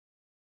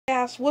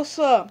Guys, what's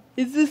up?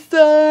 It's the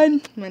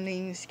sun. My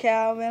name is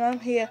Calvin. I'm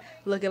here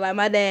looking like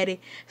my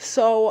daddy.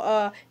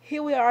 So,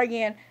 here we are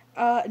again.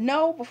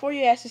 No, before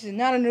you ask, this is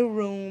not a new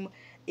room.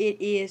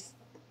 It is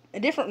a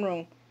different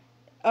room.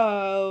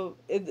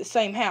 In the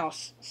same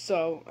house.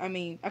 So, I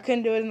mean, I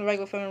couldn't do it in the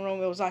regular family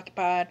room. It was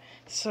occupied.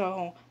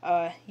 So,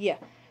 yeah.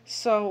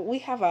 So, we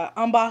have a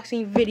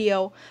unboxing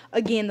video.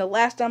 Again, the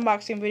last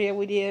unboxing video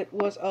we did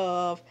was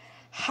of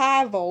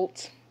High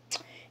Volt.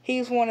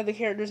 He's one of the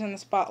characters in the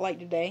spotlight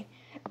today.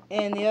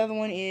 And the other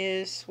one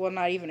is, well,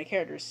 not even a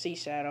character, it's Sea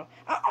Shadow.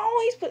 I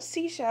always put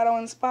Sea Shadow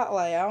in the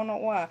spotlight. I don't know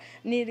why. I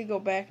need to go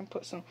back and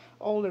put some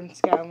older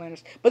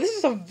Skylanders. But this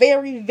is a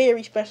very,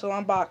 very special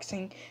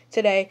unboxing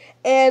today.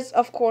 As,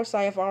 of course,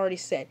 I have already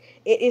said.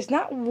 It is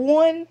not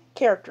one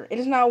character. It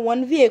is not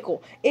one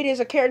vehicle. It is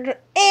a character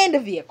and a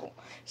vehicle.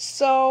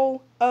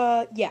 So,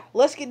 yeah.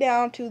 Let's get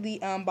down to the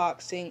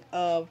unboxing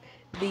of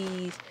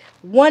these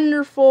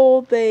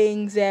wonderful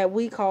things that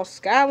we call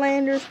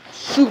Skylanders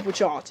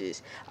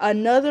Superchargers.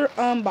 Another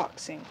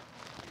unboxing.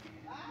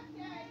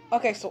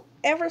 Okay, so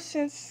ever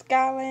since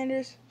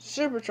Skylanders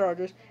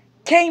Superchargers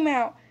came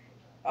out,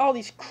 all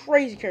these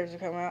crazy characters have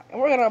come out, and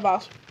we're gonna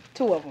unbox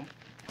two of them.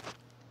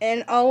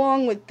 And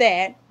along with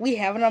that, we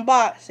have an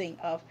unboxing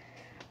of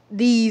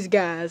these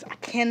guys. I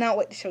cannot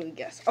wait to show you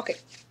guys. Okay,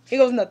 here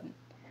goes nothing.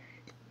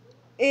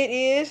 It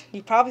is,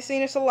 you've probably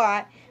seen this a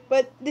lot,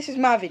 but this is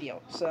my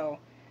video, so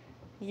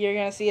you're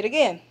gonna see it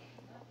again.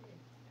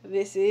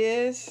 This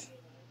is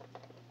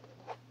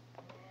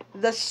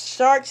the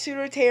Shark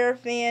Shooter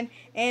Terrafin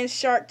and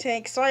Shark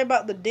Tank. Sorry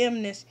about the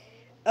dimness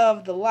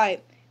of the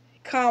light.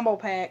 Combo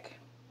pack.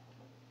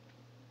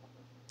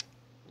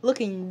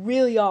 Looking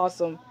really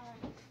awesome.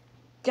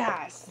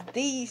 Guys,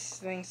 these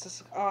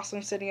things are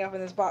awesome sitting up in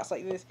this box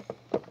like this.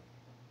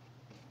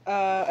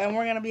 And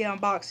we're gonna be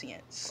unboxing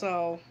it.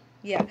 So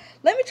yeah.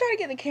 Let me try to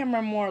get the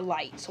camera more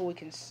light so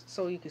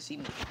you can see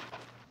me.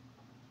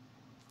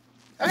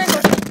 Okay,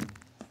 so,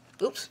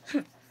 oops.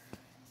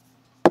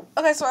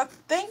 Okay, so I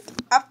think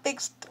I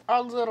fixed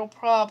our little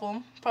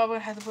problem. Probably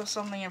had to put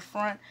something in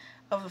front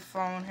of the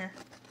phone here.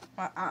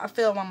 I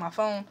filmed on my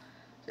phone,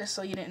 just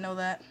so you didn't know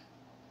that.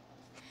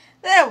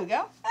 There we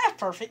go. That's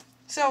perfect.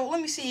 So,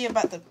 let me see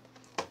about the...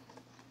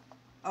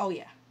 Oh,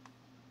 yeah.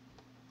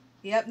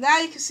 Yep, now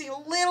you can see a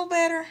little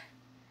better.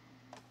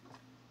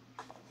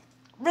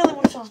 Really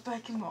wish I was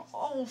back in my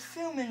old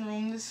filming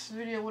room. This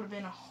video would have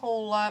been a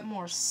whole lot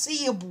more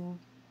seeable.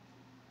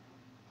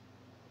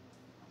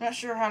 Not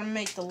sure how to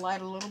make the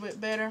light a little bit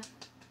better.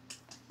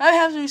 I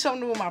have to do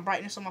something with my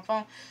brightness on my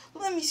phone.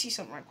 Let me see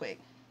something right quick.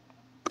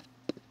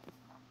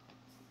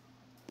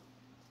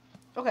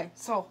 Okay,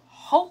 so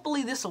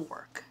hopefully this will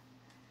work.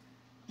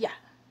 Yeah.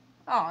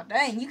 Oh,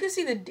 dang. You can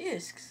see the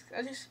discs.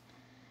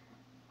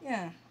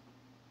 Yeah.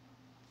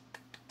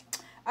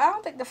 I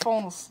don't think the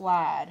phone will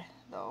slide,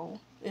 though,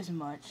 as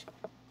much,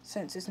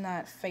 since it's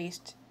not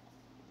faced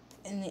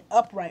in the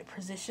upright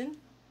position.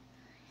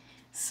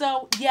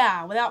 So,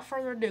 yeah, without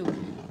further ado,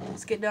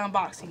 let's get to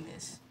unboxing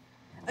this.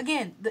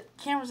 Again, the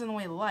camera's in the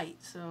way of the light,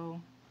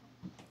 so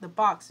the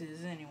box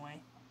is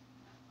anyway.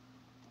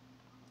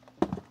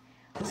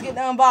 Let's get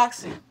to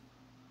unboxing.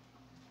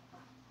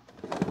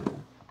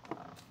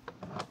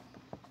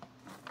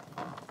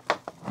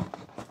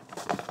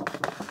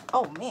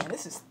 Oh, man,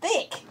 this is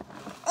thick.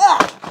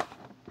 Ugh!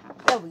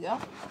 There we go.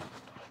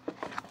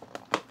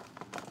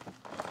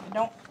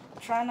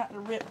 Try not to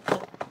rip the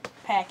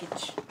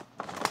package.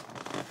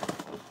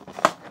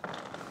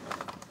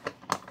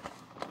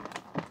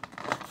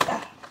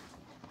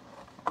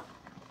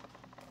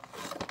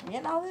 You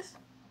getting all this?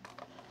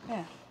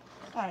 Yeah.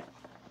 Alright.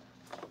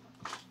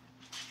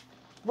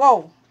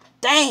 Whoa.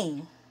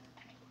 Dang.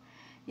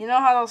 You know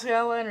how those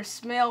Skylanders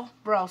smell?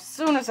 Bro, as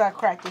soon as I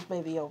crack this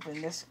baby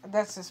open, that's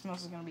the smell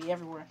is going to be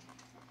everywhere.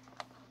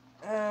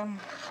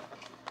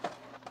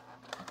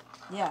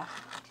 Yeah.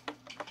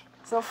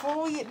 So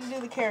before we get to do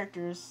the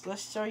characters,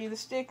 let's show you the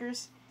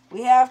stickers.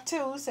 We have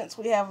two, since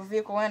we have a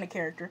vehicle and a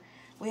character.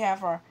 We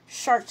have our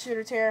Shark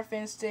Shooter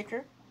Terrafin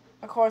sticker.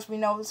 Of course, we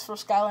know this for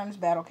Skylanders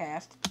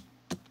Battlecast.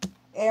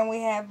 And we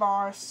have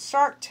our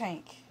Shark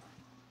Tank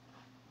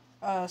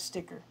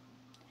sticker.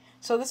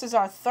 So this is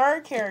our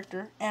third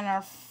character and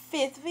our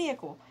fifth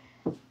vehicle.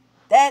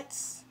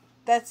 That's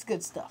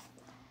good stuff.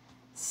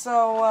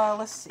 So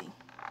let's see.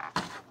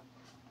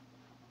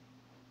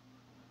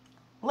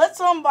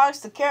 Let's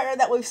unbox the character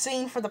that we've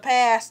seen for the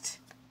past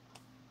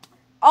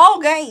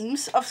all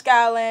games of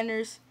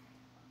Skylanders,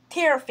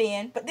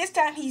 Terrafin. But this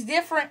time he's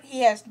different.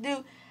 He has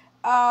new,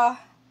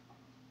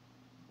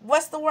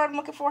 what's the word I'm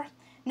looking for?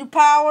 New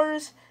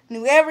powers,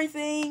 new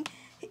everything.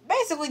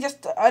 Basically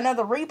just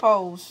another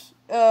repose.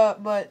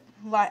 But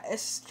like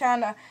it's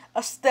kind of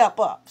a step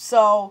up.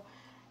 So,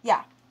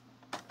 yeah.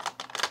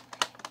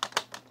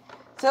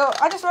 So,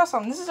 I just read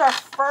something. This is our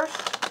first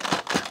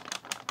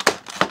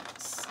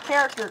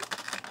character.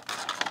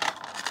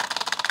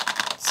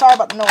 Sorry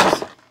about the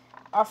noise.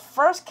 Our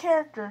first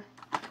character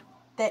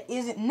that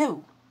isn't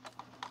new.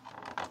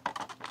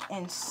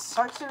 And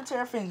Shark Shooter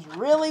Terrafin's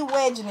really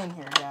wedging in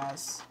here,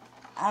 guys.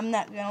 I'm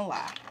not gonna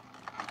lie.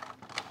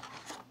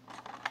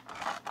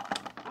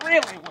 Really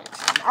wish.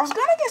 I was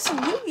gonna get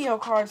some Yu-Gi-Oh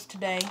cards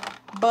today,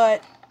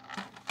 but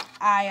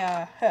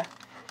I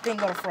didn't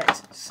go to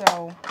Fred's, so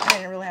I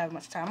didn't really have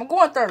much time. I'm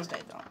going Thursday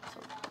though. So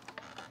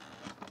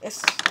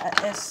it's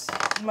as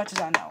much as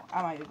I know.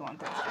 I might be going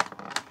Thursday.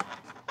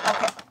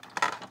 Okay,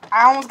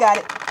 I almost got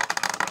it.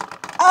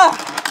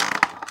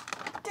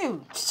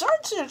 Dude,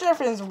 search your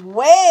Terrafin's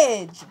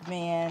wedge,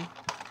 man.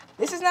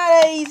 This is not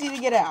that easy to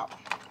get out.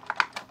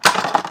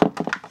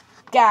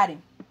 Got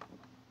him.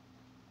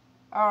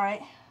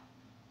 Alright.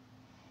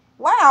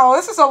 Wow,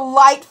 this is a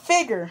light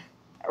figure.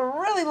 A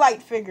really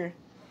light figure.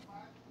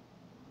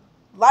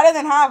 Lighter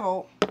than High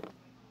Volt.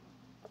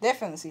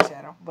 Definitely Sea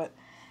Shadow. But,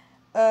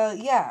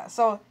 yeah.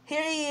 So,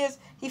 here he is.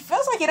 He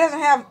feels like he doesn't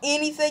have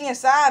anything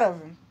inside of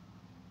him.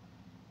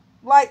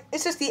 Like,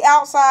 it's just the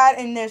outside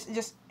and there's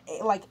just,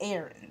 like,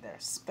 air in there.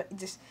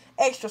 Just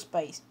extra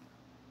space.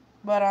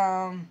 But,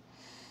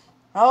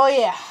 oh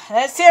yeah.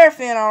 That's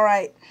Terrafin,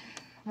 alright.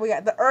 We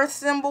got the Earth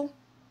symbol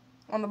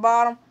on the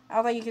bottom. I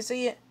don't think you can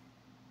see it.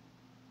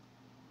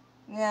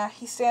 Yeah,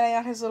 he's standing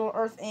on his little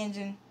Earth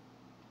engine.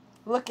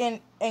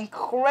 Looking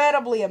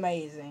incredibly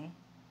amazing.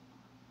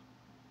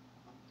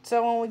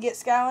 So when we get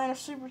Skylander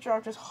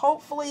Superchargers,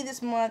 hopefully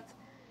this month,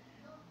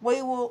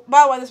 we will...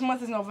 By the way, this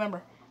month is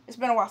November. It's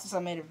been a while since I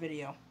made a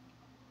video.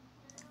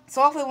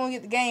 So hopefully when we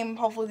get the game,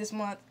 hopefully this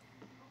month,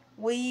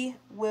 we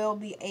will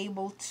be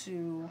able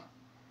to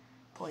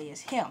play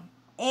as him.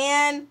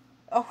 And,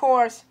 of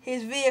course,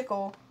 his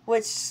vehicle,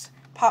 which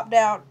popped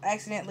out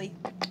accidentally,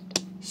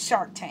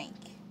 Shark Tank.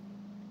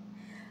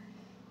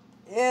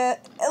 A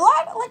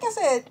lot, like I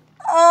said,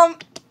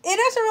 it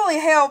doesn't really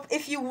help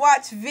if you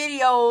watch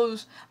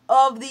videos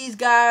of these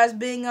guys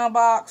being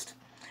unboxed,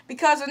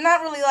 because they're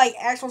not really like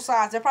actual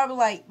size. They're probably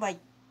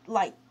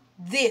like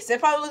this. They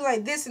probably look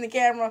like this in the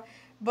camera,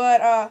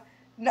 but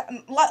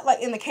not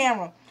like in the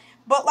camera.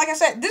 But like I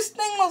said, this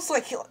thing looks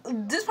like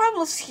this probably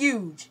looks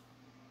huge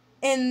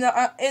in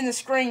the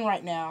screen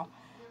right now,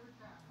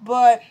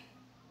 but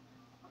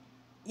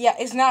yeah,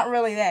 it's not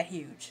really that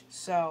huge.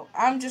 So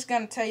I'm just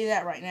gonna tell you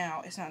that right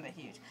now, it's not that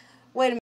huge. Wait a minute.